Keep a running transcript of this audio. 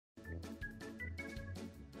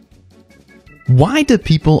Why do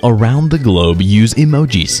people around the globe use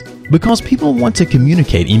emojis? Because people want to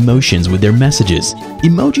communicate emotions with their messages.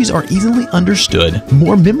 Emojis are easily understood,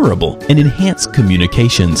 more memorable, and enhance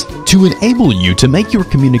communications. To enable you to make your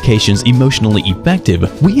communications emotionally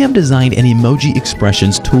effective, we have designed an Emoji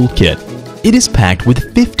Expressions Toolkit. It is packed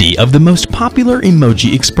with 50 of the most popular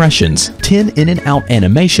emoji expressions, 10 in and out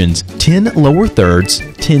animations, 10 lower thirds,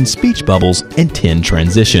 10 speech bubbles, and 10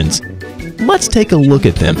 transitions. Let's take a look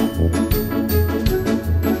at them.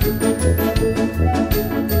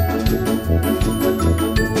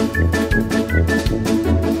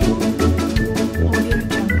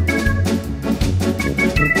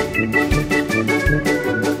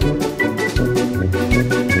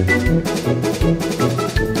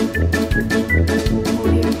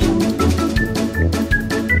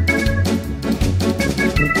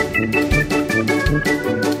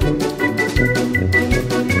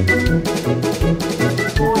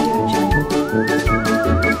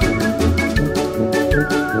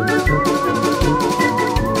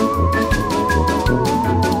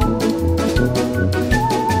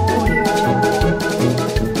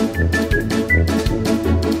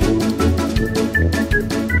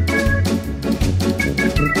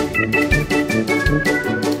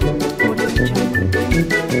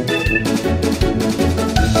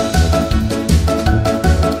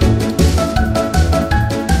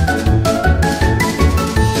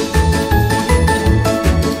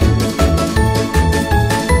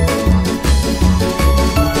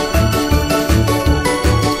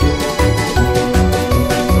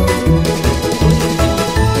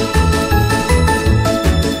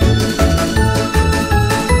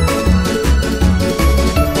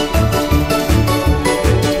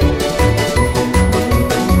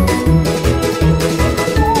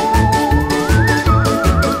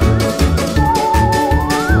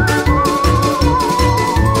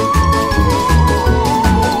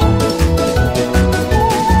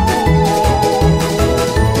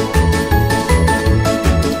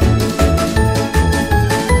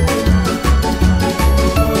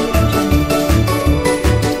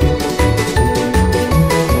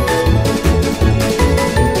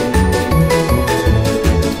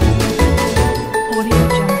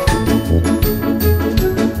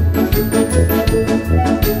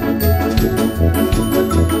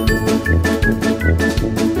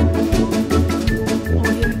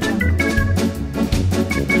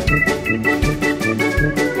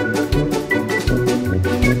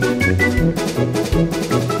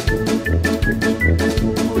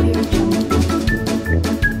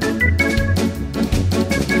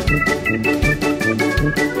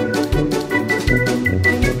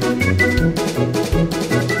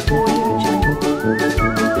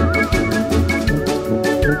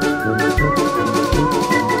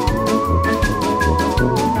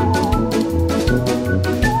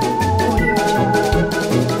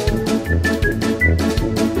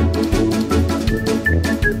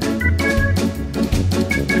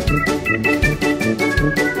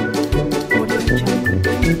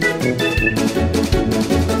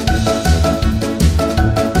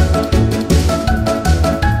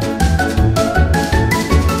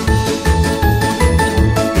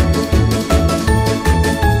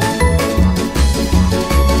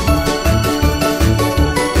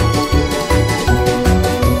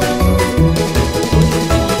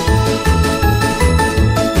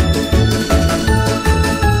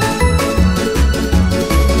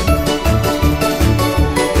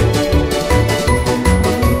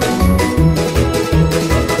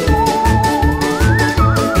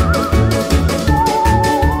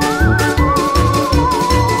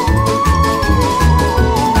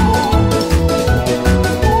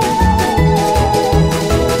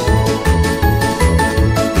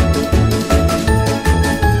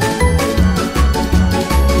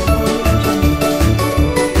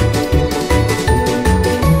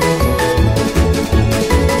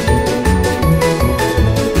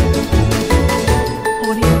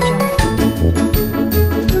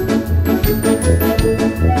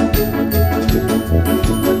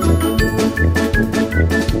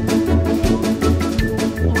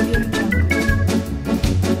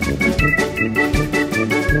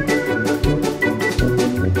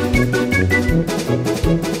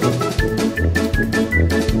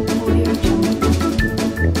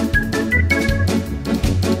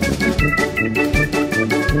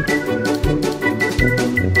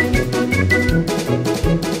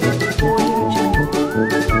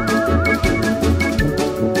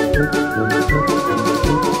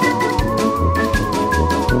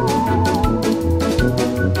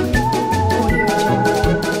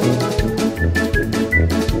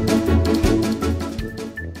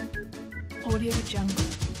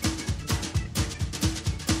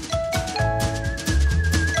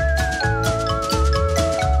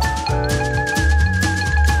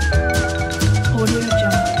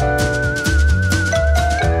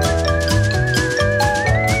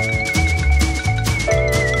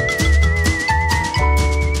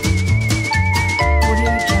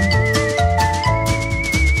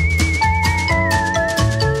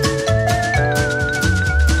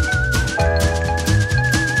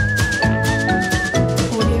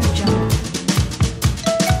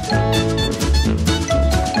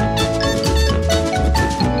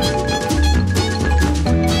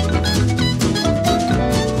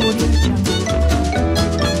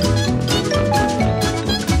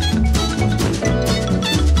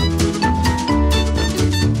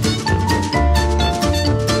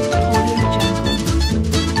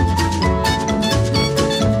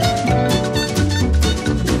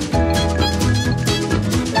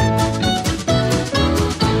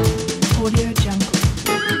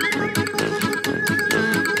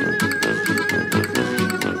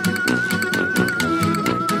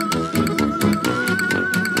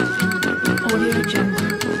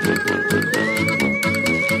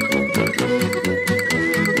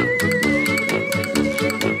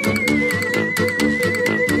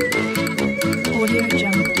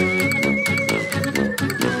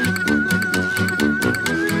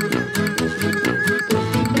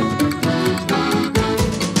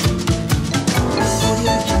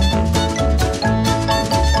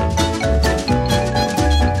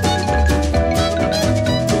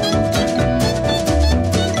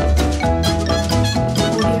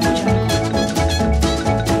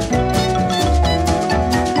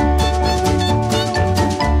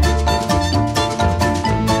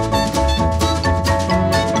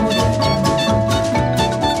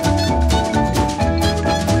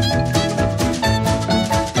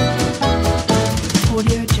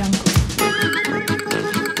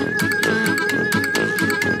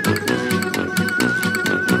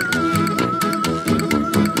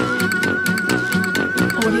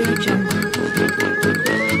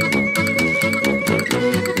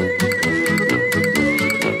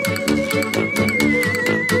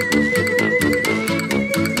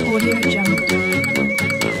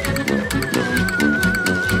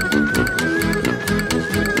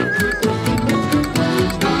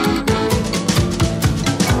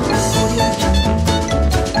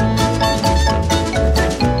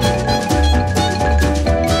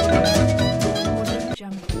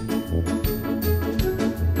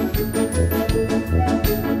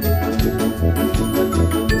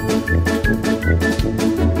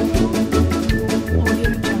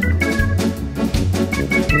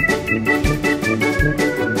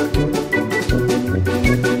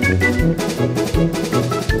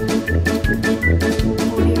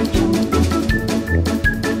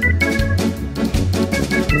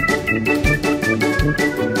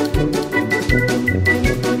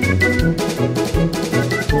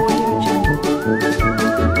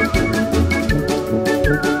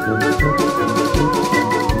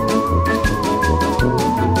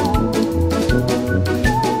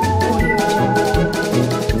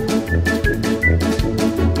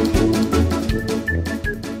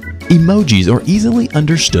 Emojis are easily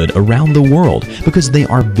understood around the world because they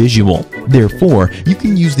are visual. Therefore, you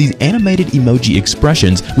can use these animated emoji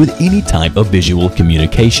expressions with any type of visual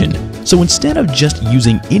communication. So instead of just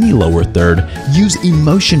using any lower third, use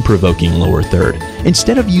emotion-provoking lower third.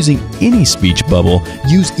 Instead of using any speech bubble,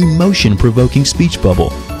 use emotion-provoking speech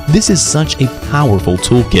bubble. This is such a powerful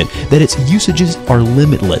toolkit that its usages are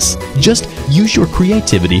limitless. Just use your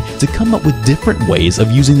creativity to come up with different ways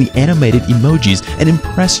of using the animated emojis and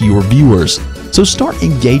impress your viewers. So start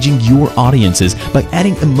engaging your audiences by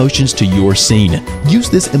adding emotions to your scene. Use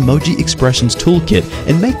this Emoji Expressions toolkit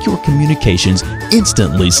and make your communications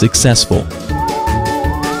instantly successful.